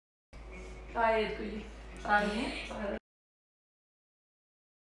And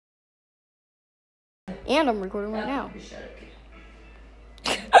I'm recording right now.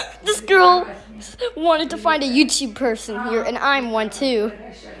 This girl wanted to find a YouTube person here, and I'm one too.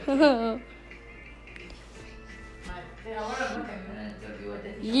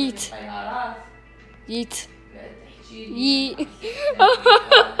 Yeet. Yeet. Yeet.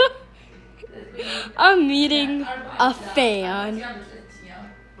 I'm meeting a fan.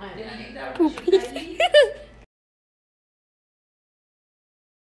 Poopy.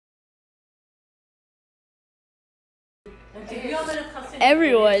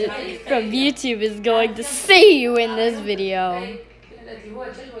 Everyone from YouTube is going to see you in this video.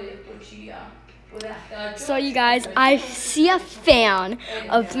 So you guys, I see a fan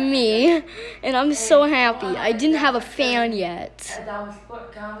of me, and I'm so happy. I didn't have a fan yet.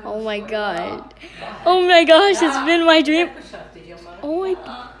 Oh my god. Oh my gosh, it's been my dream. Oh my,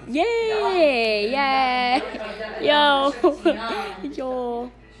 yay, yay, yo,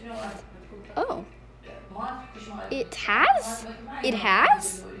 yo. Oh, it has? It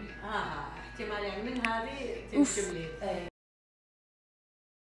has? Oof.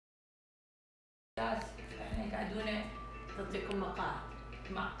 تعطيكم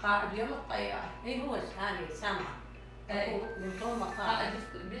مقاعد اليوم الطيار اي هو هاني سامع منكم مقاعد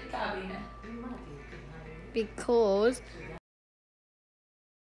بالكابينه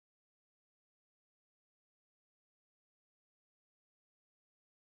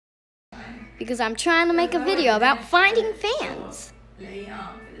because I'm trying to make a video about finding fans.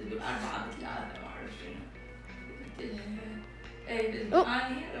 Oh.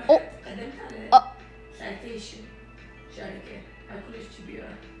 Oh. Oh. شركة كلش كبيرة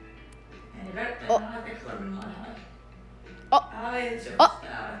يعني غير قنوات أكبر من مالها. هاي شوف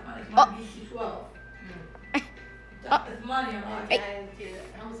مالك مال بي سي 12. 8 مرات. أنت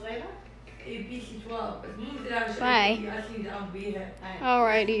هم صغيرة؟ إي بي سي 12 بس مو مثل هذا الشيء ياسين يداوم بيها.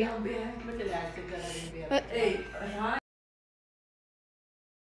 Alrighty. يداوم بيها مثل هذا تقدرين بيها. إي هاي.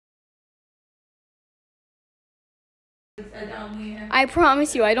 I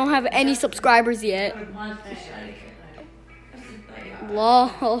promise you, I don't have any subscribers yet.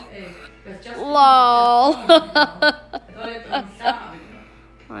 Lol. Lol.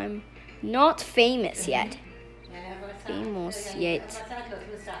 I'm not famous yet. Famous yet.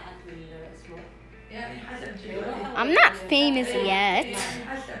 I'm not famous yet.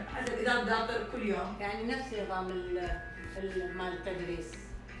 يعني نفس نظام مال التدريس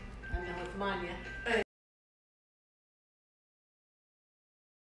أنه 8.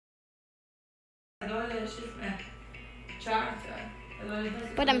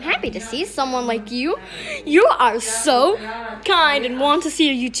 But I'm happy to see someone like you. You are so kind and want to see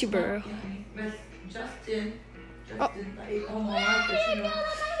a YouTuber. Oh.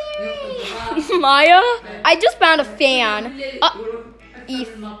 Maya, I just found a fan.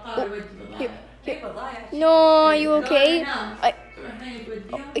 Eve. Oh, here, here. No, are you okay?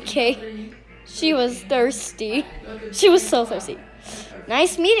 Okay. She was thirsty. She was so thirsty.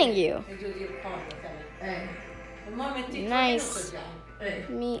 Nice meeting you. Nice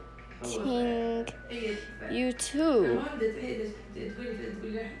meeting you too.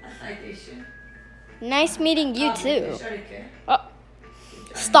 Nice meeting you too. Oh.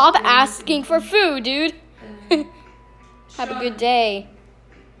 Stop asking for food, dude. Have a good day.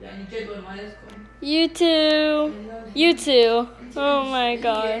 You too. You too. Oh my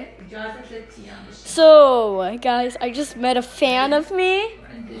god. So, guys, I just met a fan of me.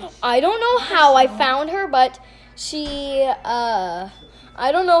 I don't know how I found her, but she,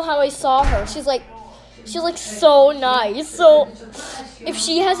 I don't know how I saw her. She's like so nice. So, if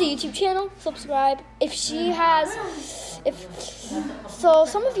she has a YouTube channel, subscribe. If she has, so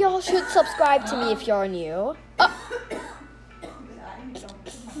some of y'all should subscribe to me if you're new.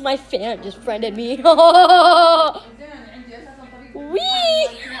 My fan just friended me. Wee!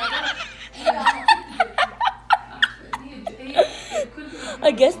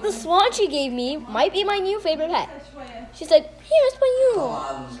 I guess the swan she gave me might be my new favorite pet. She said, here's for you.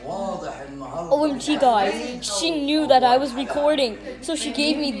 OMG guys, she knew that I was recording, so she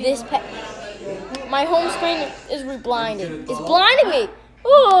gave me this pet. My home screen is blinded. It's blinding me.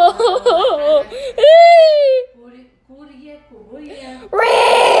 Oh.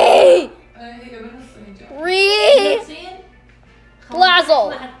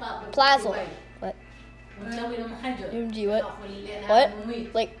 Plazzle. What? OMG, what? What?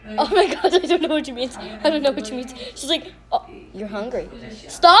 Like, oh my god, I don't know what she means. I don't know what she means. She's like, oh, you're hungry.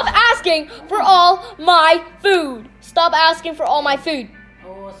 Stop asking for all my food. Stop asking for all my food.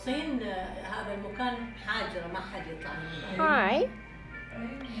 Hi.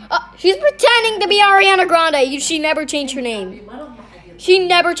 She's pretending to be Ariana Grande. She never changed her name. She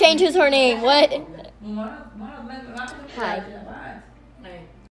never changes her name. What? Hi.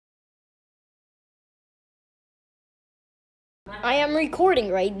 I am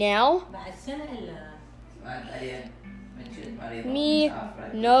recording right now. Me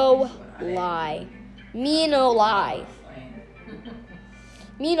no lie. Me no lie.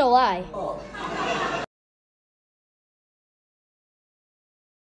 Me no lie.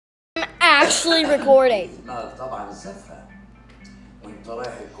 I'm actually recording. طبعا الزفة وانت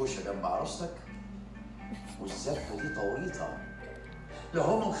رايح الكوشه جنب عروستك والزفه دي طويطه لا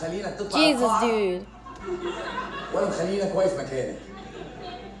هم مخلينك تطلع Jesus, dude. ولا مخلينك واقف مكانك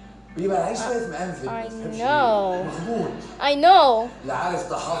بيبقى عايش واقف مقنفل I know. مخبوط I know. لا عارف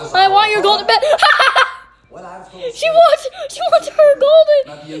تحافظ I want your golden bed. ولا عارف She wants her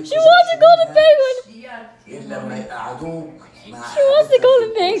golden. She wants a golden penguin. الا لما يقعدوك She wants the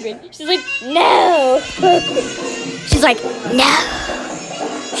golden penguin. She's like, no. She's like, no.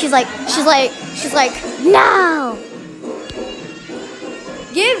 She's like, no.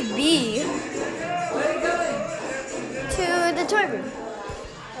 Give B to the toy room.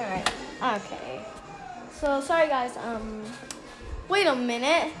 Alright. Okay. So sorry guys, wait a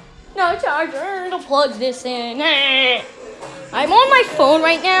minute. No charger to plug this in. I'm on my phone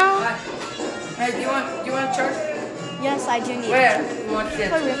right now. Hey, do you want to charge? Yes, I do need Where? it. You want this?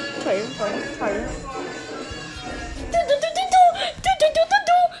 Toy room.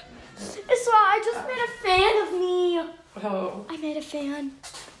 So I just made a fan of me. Oh. I made a fan.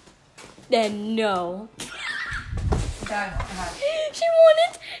 Then no.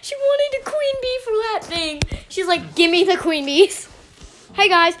 She wanted a queen bee for that thing. She's like, give me the queen bees. Hey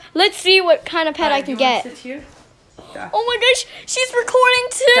guys, let's see what kind of pet I can get. Sit here? Oh my gosh, she's recording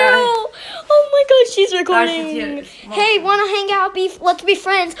too. Oh my gosh, she's recording. Hey, wanna hang out? Let's be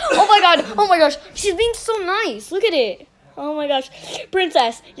friends. Oh my gosh, she's being so nice. Look at it. Oh my gosh,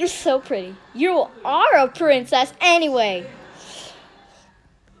 princess, you're so pretty. You are a princess anyway.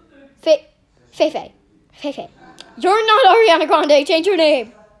 Feifei. You're not Ariana Grande. Change your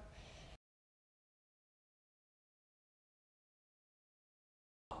name.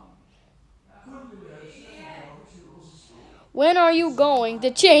 When are you going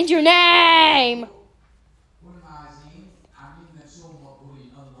to change your name?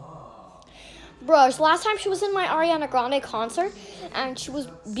 Bruh, last time she was in my Ariana Grande concert, and she was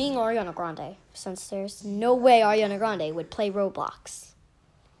being Ariana Grande, since there's no way Ariana Grande would play Roblox.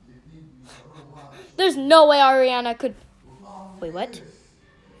 There's no way Ariana could... Wait, what?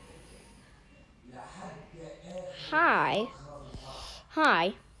 Hi.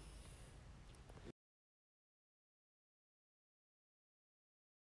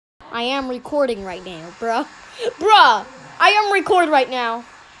 I am recording right now, bruh. I am recording right now.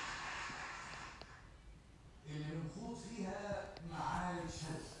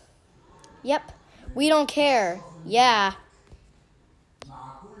 Yep, we don't care. Yeah.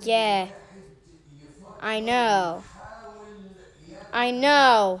 I know.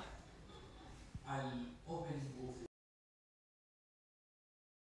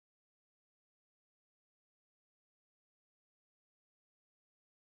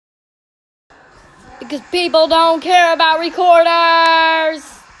 Because people don't care about recorders.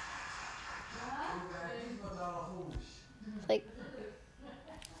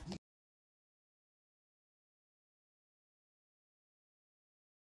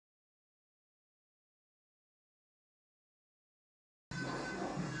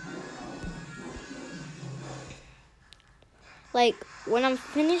 Like, when I'm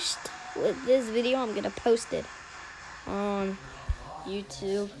finished with this video, I'm gonna post it on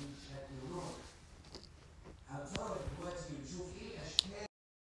YouTube.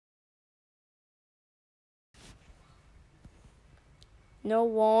 No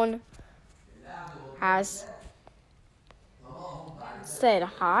one has said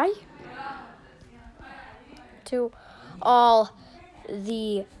hi to all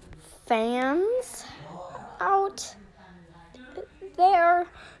the fans out there.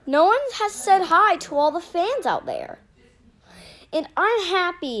 No one has said hi to all the fans out there. And I'm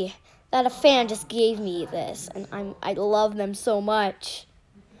happy that a fan just gave me this, and I love them so much.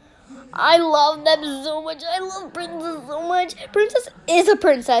 I love them so much. I love Princess so much. Princess is a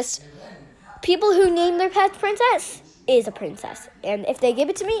princess. People who name their pets Princess is a princess. And if they give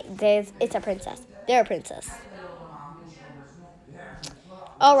it to me, it's a princess. They're a princess.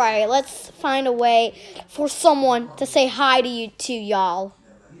 All right, let's find a way for someone to say hi to y'all.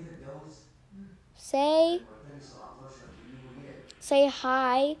 Say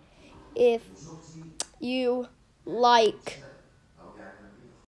hi if you like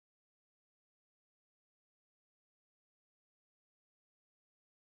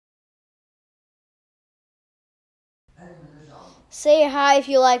Say hi if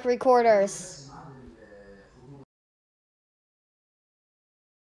you like recorders.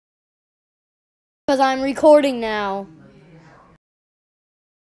 Because I'm recording now.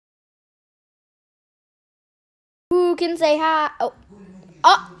 Who can say hi? Oh.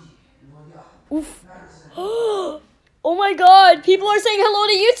 Ah. Oof. Oh my god. People are saying hello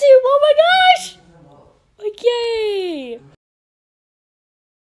to YouTube. Oh my gosh. Okay.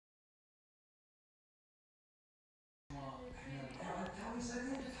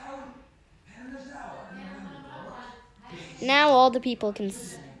 Now all the people can...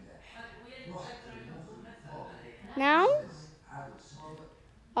 Now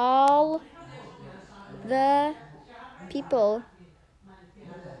all the people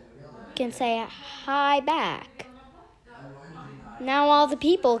can say hi back. Now all the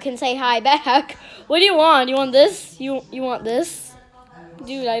people can say hi back. What do you want? You want this? You want this?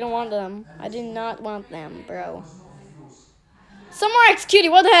 Dude, I don't want them. I do not want them, bro. Somewhere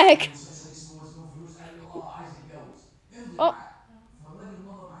executed. What the heck? Oh.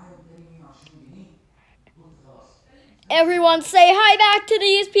 Everyone say hi back to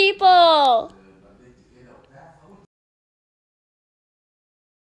these people.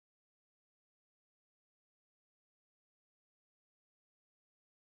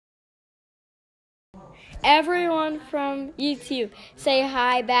 Everyone from YouTube, say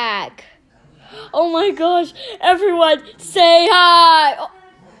hi back. Oh my gosh, everyone say hi. Oh.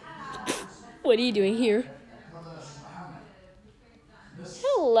 What are you doing here?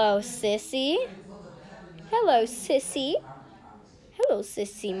 Hello, sissy. Hello, sissy. Hello,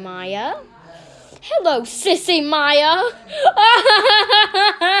 sissy Maya. Hello, sissy Maya.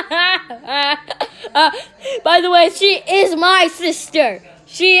 By the way, she is my sister.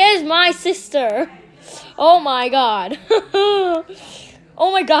 She is my sister. Oh my god.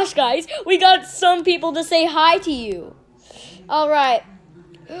 Oh my gosh, guys. We got some people to say hi to you. Alright.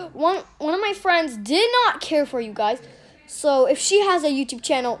 One of my friends did not care for you guys. So if she has a YouTube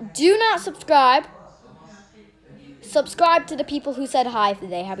channel, do not subscribe. Subscribe to the people who said hi if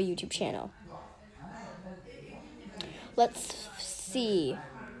they have a YouTube channel. Let's see.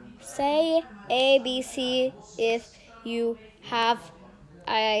 Say ABC if you have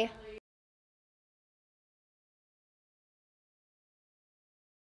a...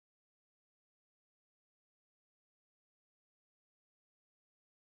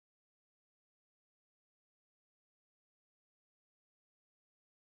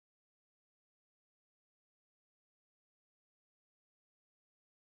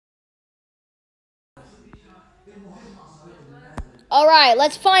 All right,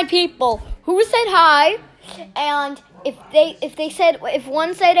 let's find people who said hi, and if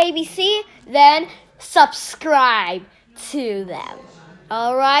one said ABC, then subscribe to them.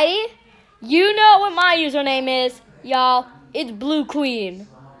 Alrighty, you know what my username is, y'all. It's Blue Queen.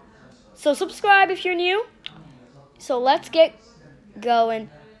 So subscribe if you're new. So let's get going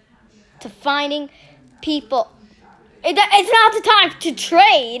to finding people. It's not the time to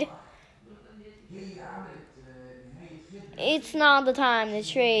trade. It's not the time to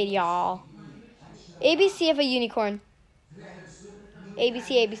trade, y'all. ABC of a unicorn.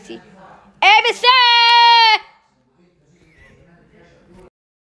 ABC, ABC. ABC!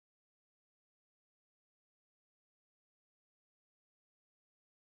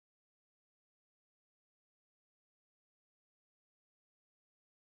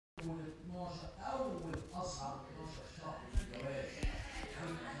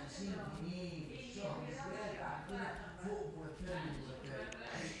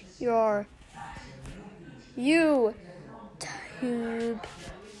 Your YouTube.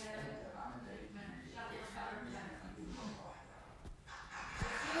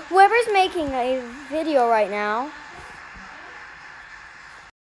 Whoever's making a video right now.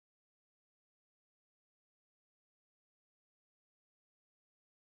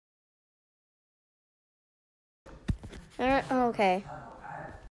 Okay.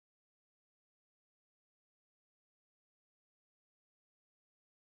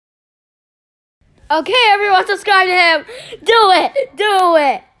 Okay, everyone subscribe to him. Do it. Do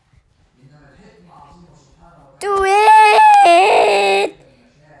it. Do it.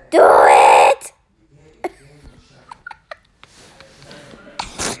 Do it.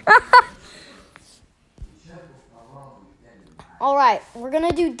 All right, we're going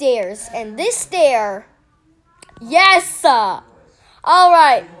to do dares. And this dare, yes. All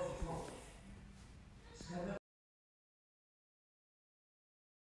right.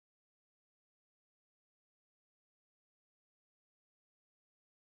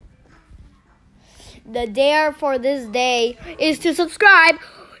 The dare for this day is to subscribe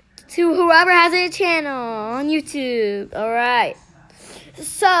to whoever has a channel on YouTube. All right.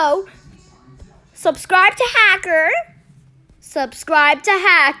 So, subscribe to Hacker. Subscribe to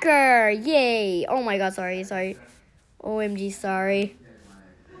Hacker. Yay. Oh my god, sorry. OMG, sorry.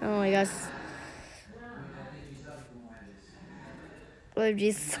 Oh my gosh.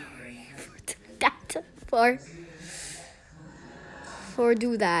 OMG, sorry for doing that. For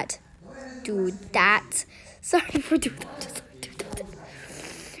do that. Do that. Sorry for doing that.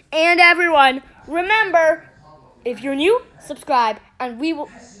 And everyone, remember, if you're new, subscribe, and we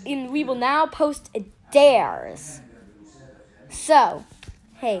will now post a dares. So,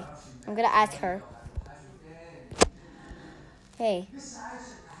 hey, I'm gonna ask her. Hey.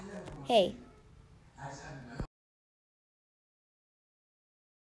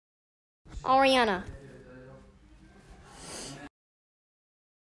 Ariana.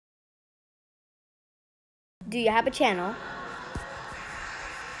 Do you have a channel?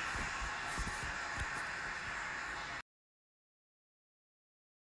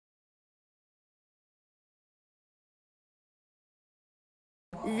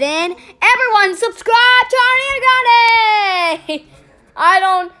 Then everyone subscribe to Ariana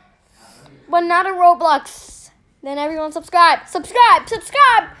Grande! But not in Roblox. Then everyone subscribe.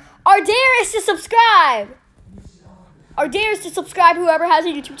 Our dare is to subscribe. Whoever has a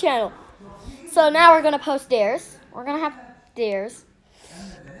YouTube channel. So now we're going to post dares. We're going to have dares.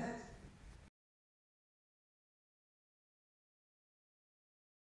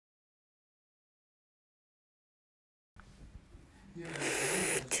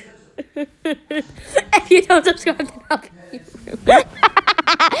 If you don't subscribe, then I'll be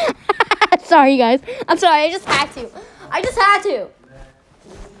sorry, guys. I'm sorry. I just had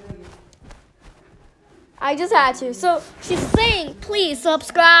to. So she's saying, please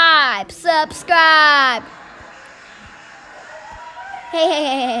subscribe.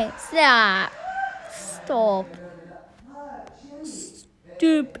 Hey.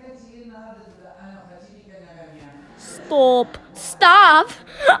 Stop. Stop.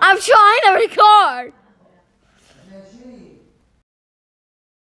 I'm trying to record.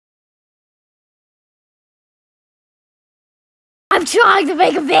 I'm trying to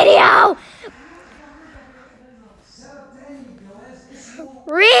make a video.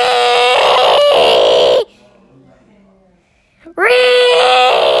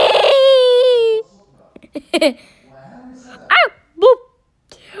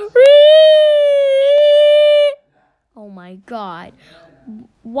 Oh my god.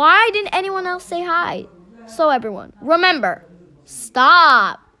 Why didn't anyone else say hi? So everyone, remember,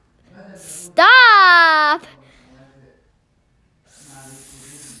 stop.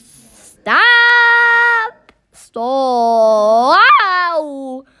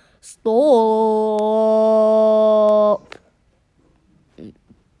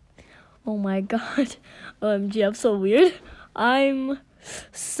 Oh my god. OMG, I'm so weird. I'm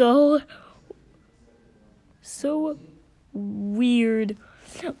so weird.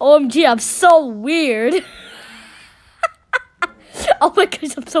 OMG, I'm so weird. Oh my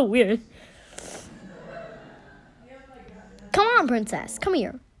gosh, I'm so weird. Come on, princess. Come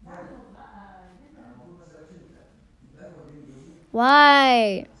here.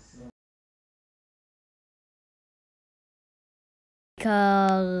 Why?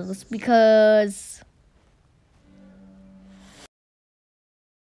 Because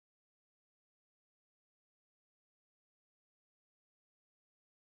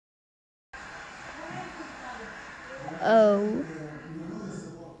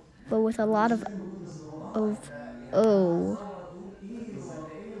but with a lot of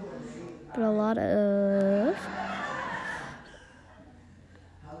but a lot of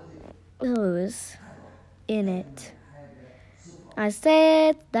O's in it. I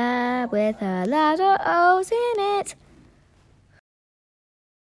said that with a lot of O's in it.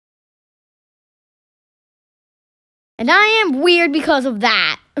 And I am weird because of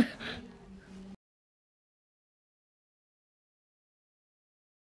that.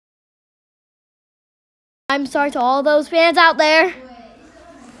 I'm sorry to all those fans out there.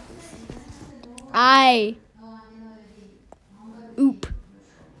 I oop.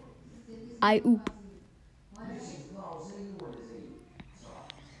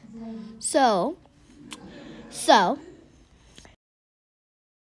 So,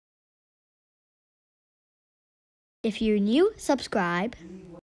 if you're new, subscribe.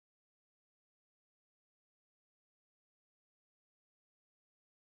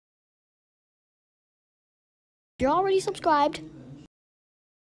 If you're already subscribed,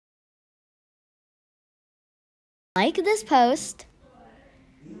 like this post,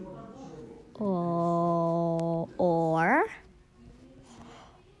 or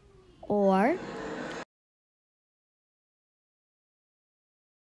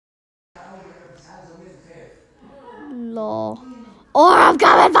or I'm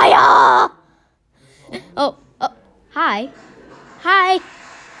coming for you. Oh, hi. Hi.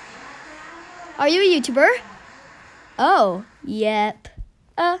 Are you a YouTuber? Oh, yep.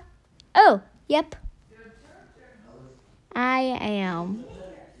 Oh, yep. I am.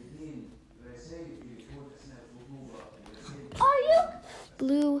 Are you?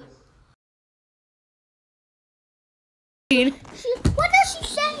 Blue. What does she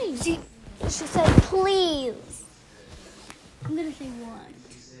say? She said, please. I'm gonna say one.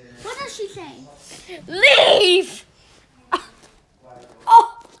 What does she say? Leave!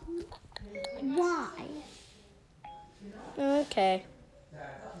 Oh! Why? Okay.